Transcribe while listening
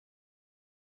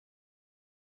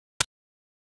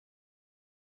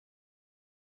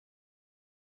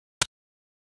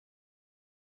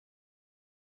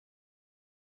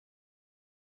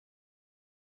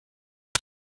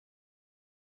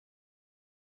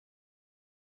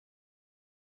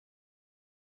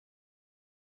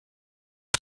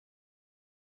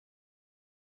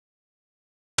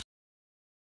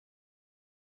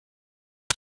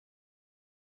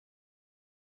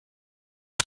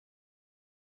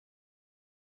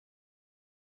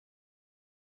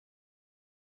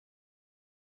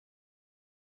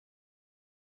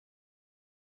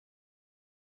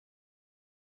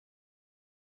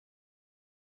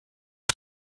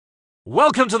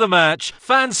Welcome to the match.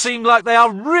 Fans seem like they are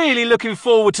really looking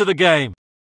forward to the game.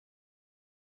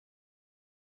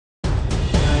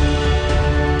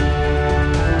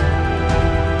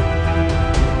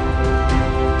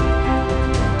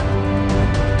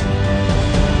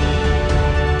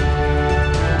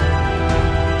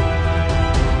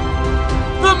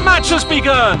 The match has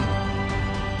begun.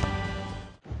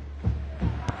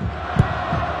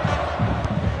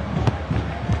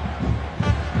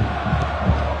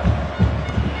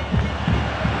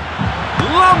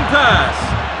 Long pass.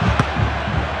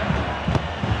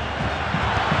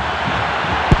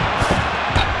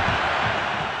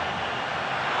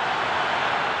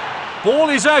 Ball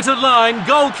is out of line,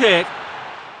 goal kick.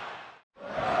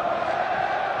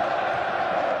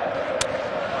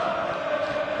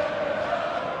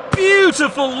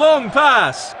 Beautiful long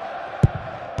pass.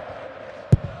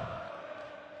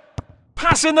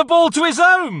 Passing the ball to his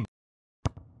own.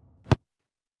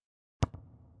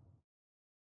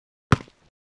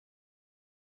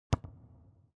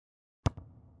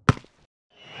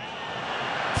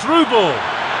 Through ball.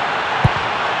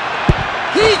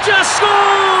 He just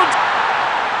scored!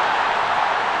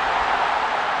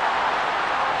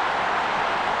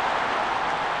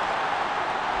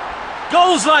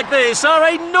 Goals like this are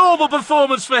a normal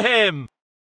performance for him.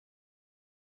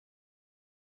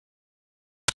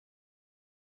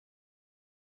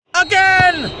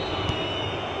 Again!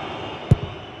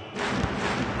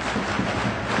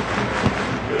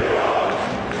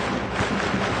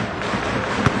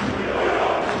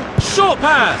 Short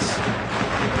pass.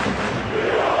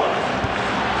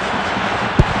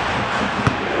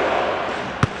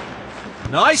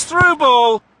 Nice through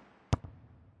ball.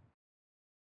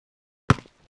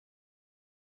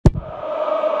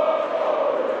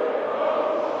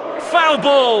 Foul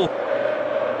ball.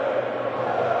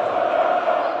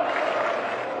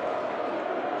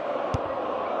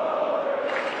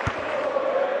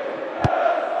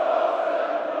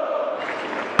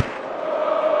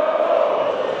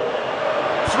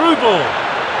 Through ball.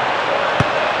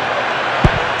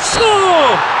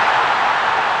 Score!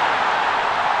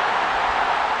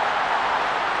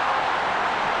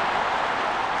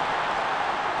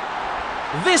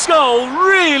 This goal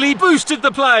really boosted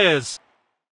the players.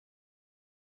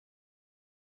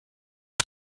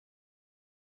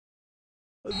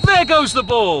 There goes the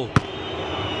ball.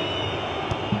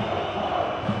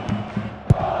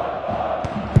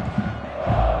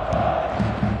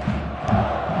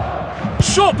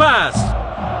 Short pass.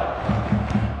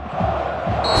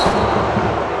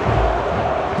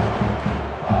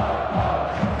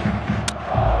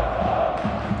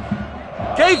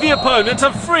 Gave the opponent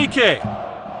a free kick.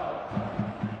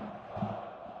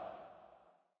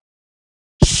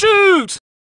 Shoot!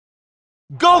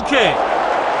 Goal kick.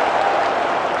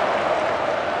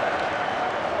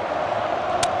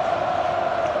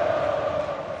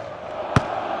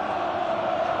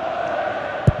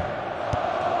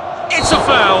 It's a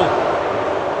foul.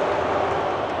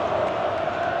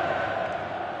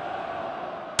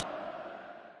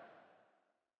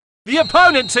 The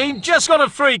opponent team just got a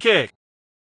free kick.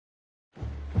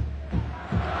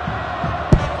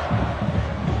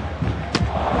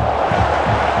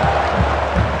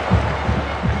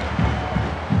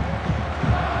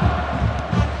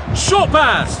 Short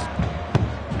pass.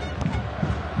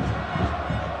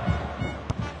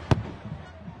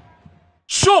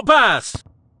 Short pass.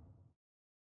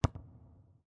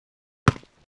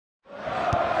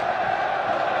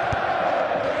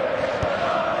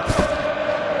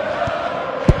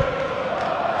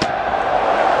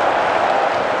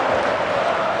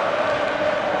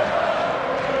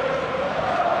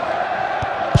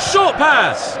 Short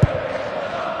pass.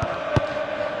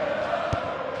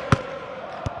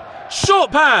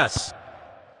 Short pass.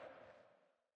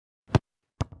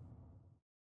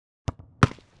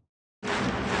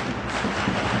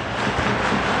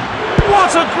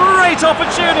 What a great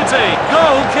opportunity!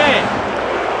 Goal kick.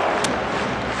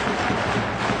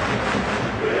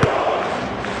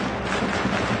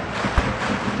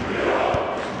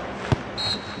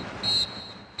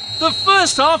 The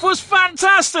first half was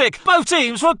fantastic. Both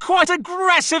teams were quite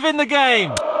aggressive in the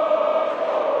game.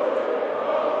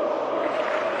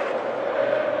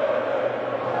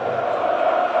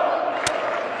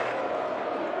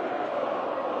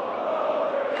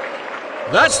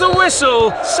 That's the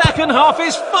whistle. Second half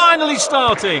is finally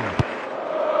starting.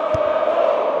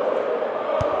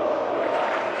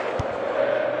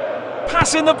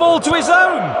 Passing the ball to his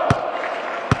own.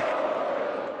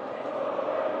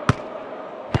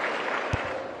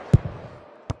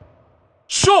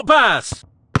 Short pass.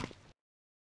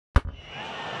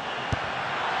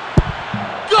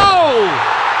 Goal!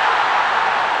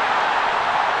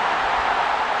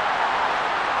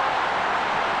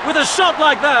 With a shot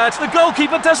like that, the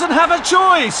goalkeeper doesn't have a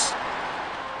choice.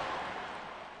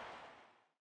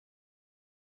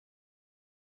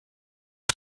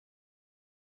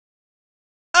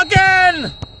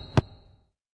 Again!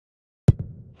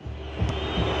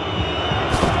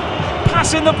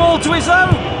 Passing the ball to his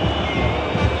own.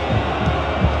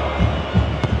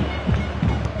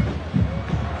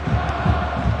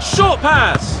 Short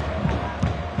pass.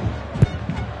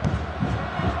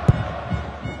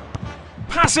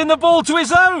 Passing the ball to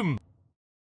his own.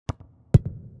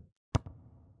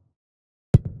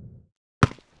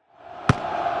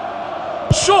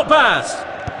 Short pass.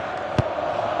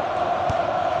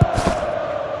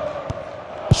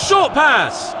 Short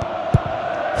pass.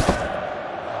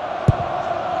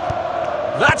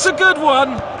 That's a good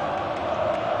one.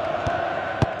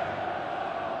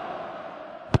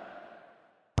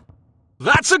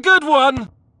 That's a good one.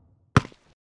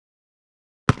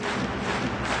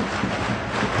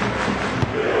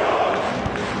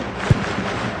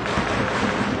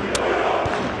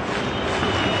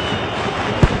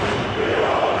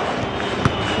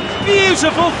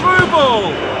 Beautiful through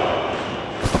ball.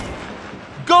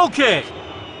 Goal kick.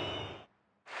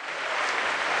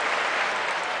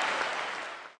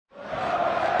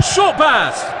 Short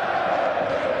pass.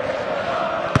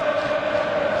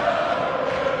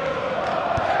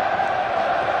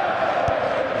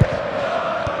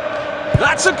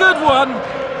 That's a good one.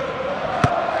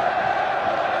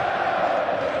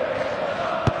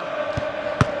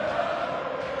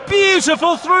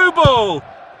 Beautiful through ball.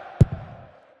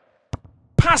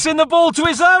 Passing the ball to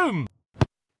his own.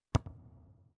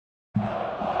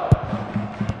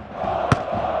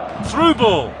 Through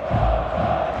ball.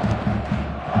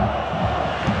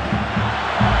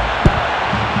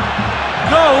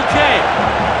 Goal kick.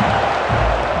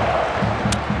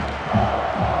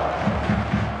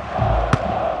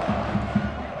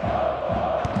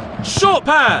 Short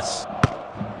pass.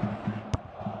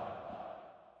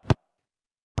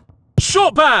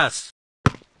 Short pass.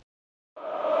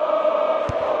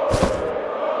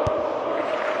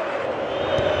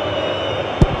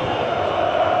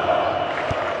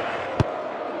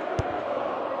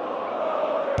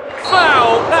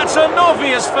 Foul. That's an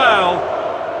obvious foul.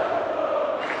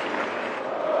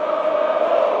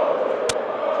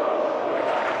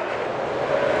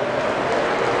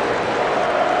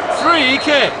 Free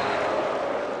kick.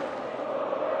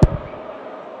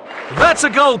 That's a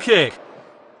goal kick.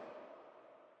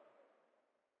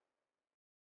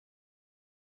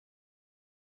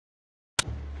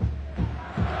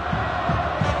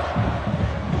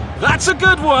 That's a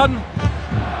good one.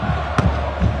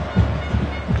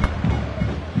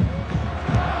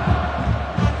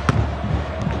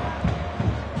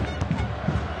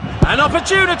 An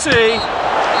opportunity.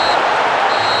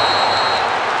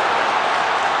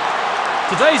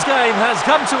 Today's game has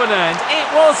come to an end. It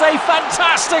was a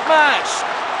fantastic match.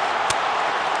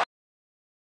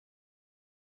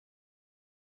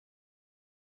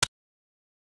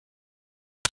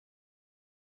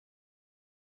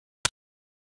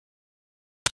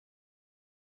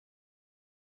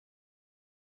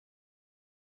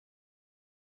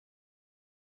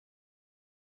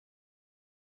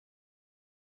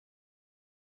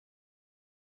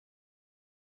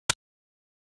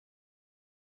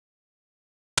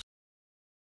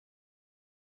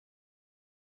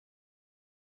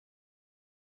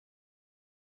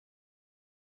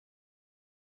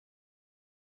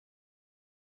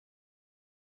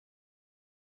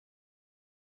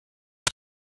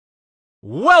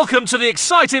 Welcome to the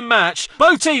exciting match.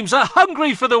 Both teams are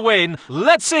hungry for the win.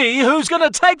 Let's see who's going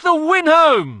to take the win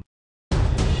home.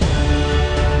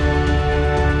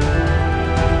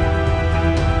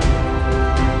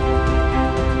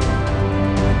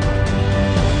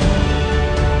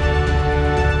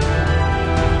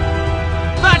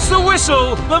 That's the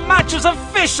whistle. The match has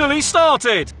officially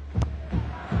started.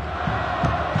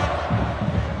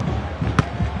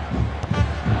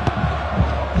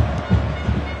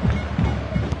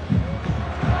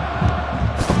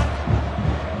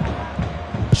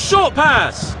 Short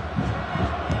pass.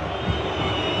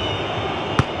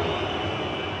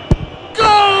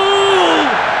 Goal!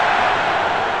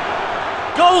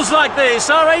 Goals like this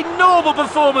are a normal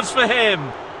performance for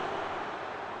him.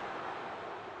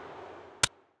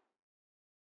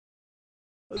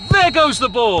 There goes the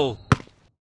ball.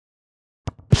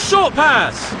 Short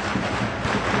pass.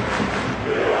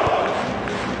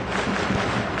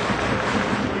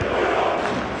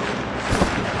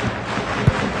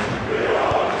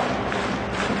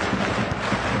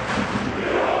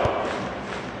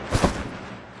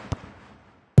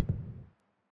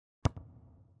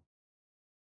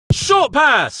 Short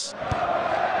pass.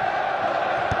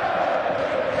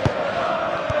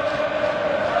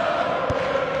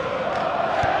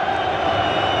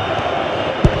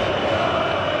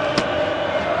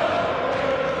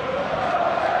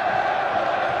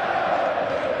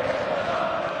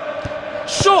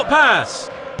 Short pass.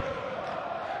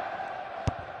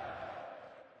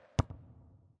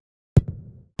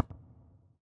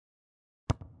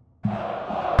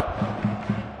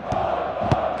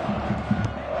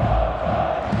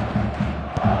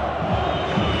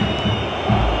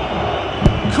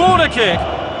 Corner kick.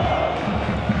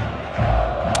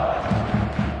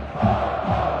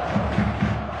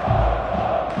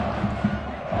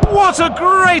 What a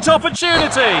great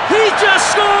opportunity! He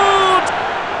just scored!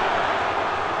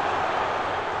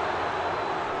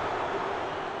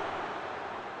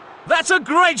 That's a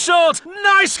great shot!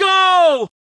 Nice goal!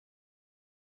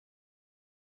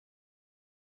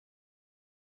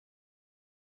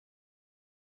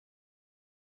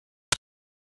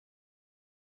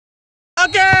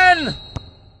 Again!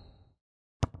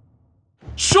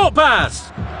 Short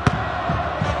pass!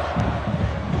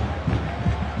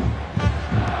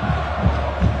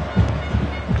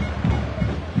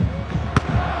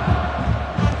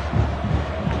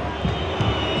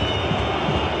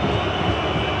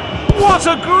 What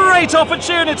a great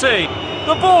opportunity!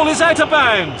 The ball is out of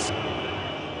bounds.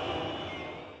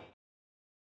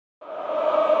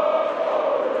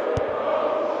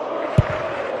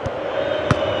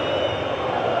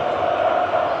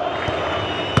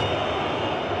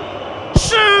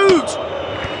 Shoot!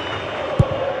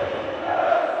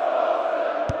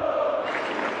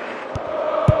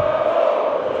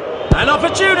 An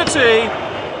opportunity.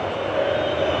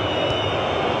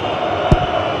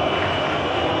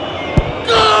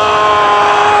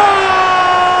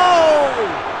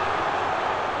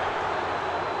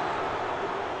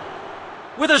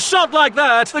 With a shot like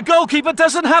that, the goalkeeper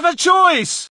doesn't have a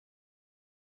choice!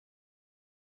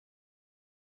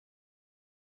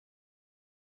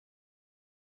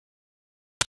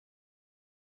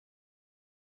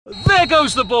 There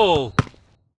goes the ball!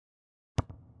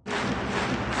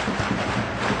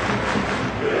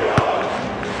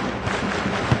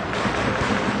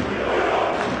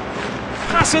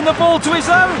 Passing the ball to his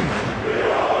own!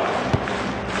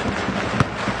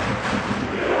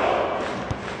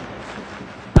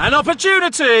 An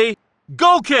opportunity!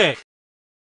 Goal kick!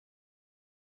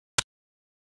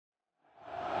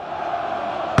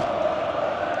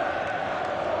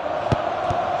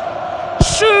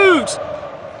 Shoot!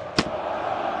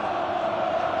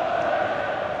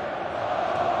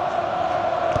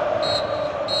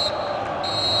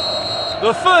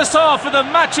 The first half of the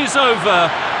match is over.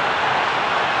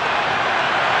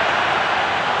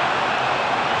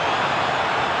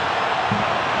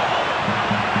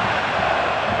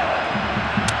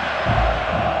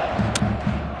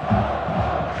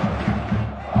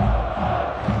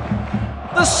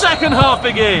 The second half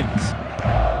begins.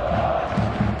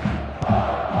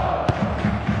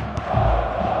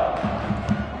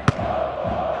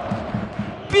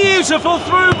 Beautiful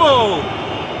through ball.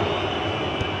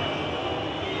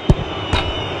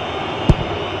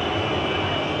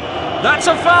 That's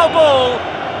a foul ball.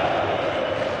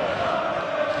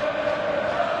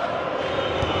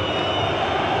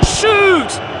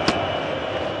 Shoot!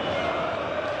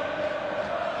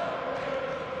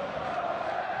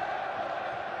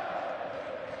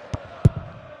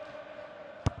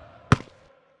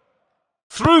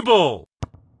 Through ball.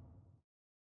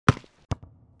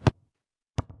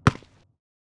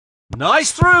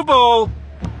 Nice through ball.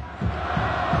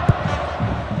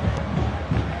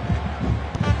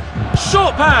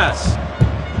 Short pass.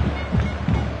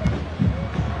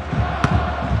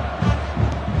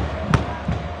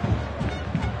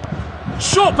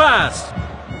 Short pass.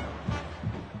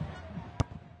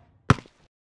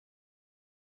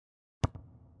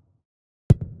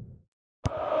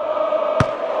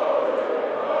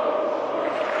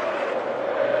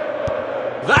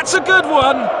 That's a good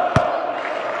one.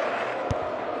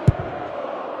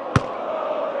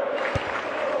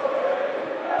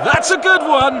 That's a good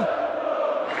one.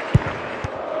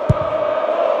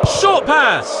 Short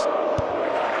pass.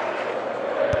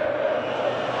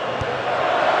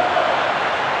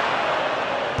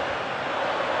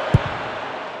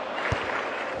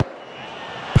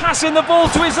 Passing the ball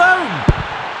to his own.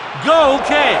 Goal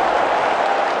kick.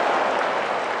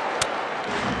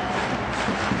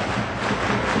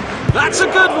 That's a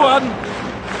good one.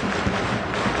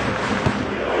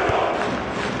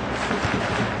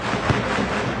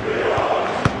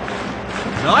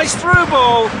 Nice through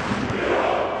ball.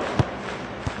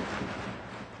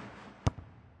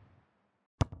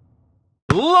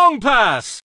 Long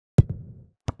pass.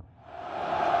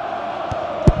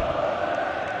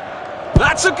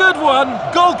 That's a good one.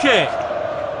 Goal kick.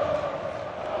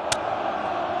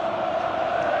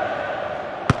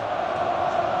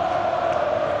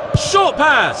 Short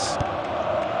pass.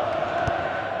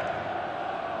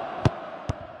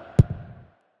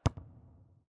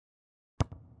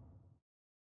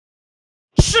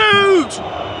 Shoot!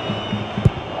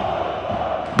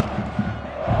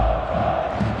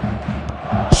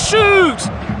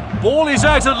 Shoot! Ball is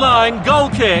out of line. Goal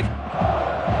kick.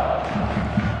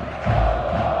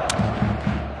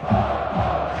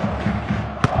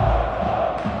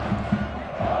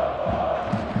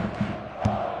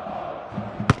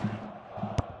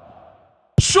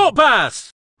 Short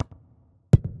pass.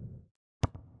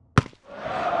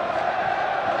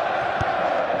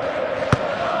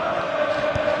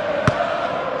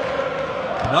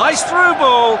 Nice through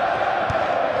ball.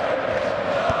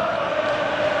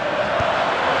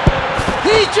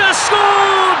 He just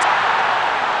scored!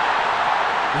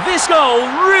 This goal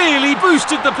really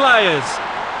boosted the players.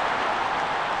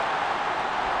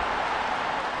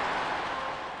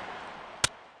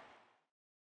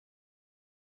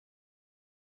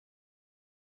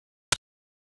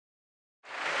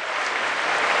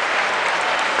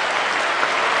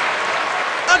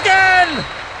 Again!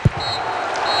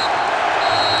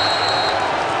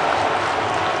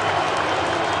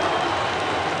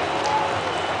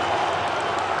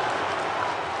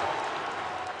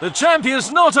 The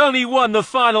champions not only won the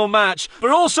final match,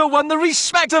 but also won the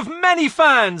respect of many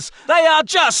fans. They are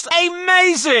just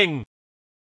amazing!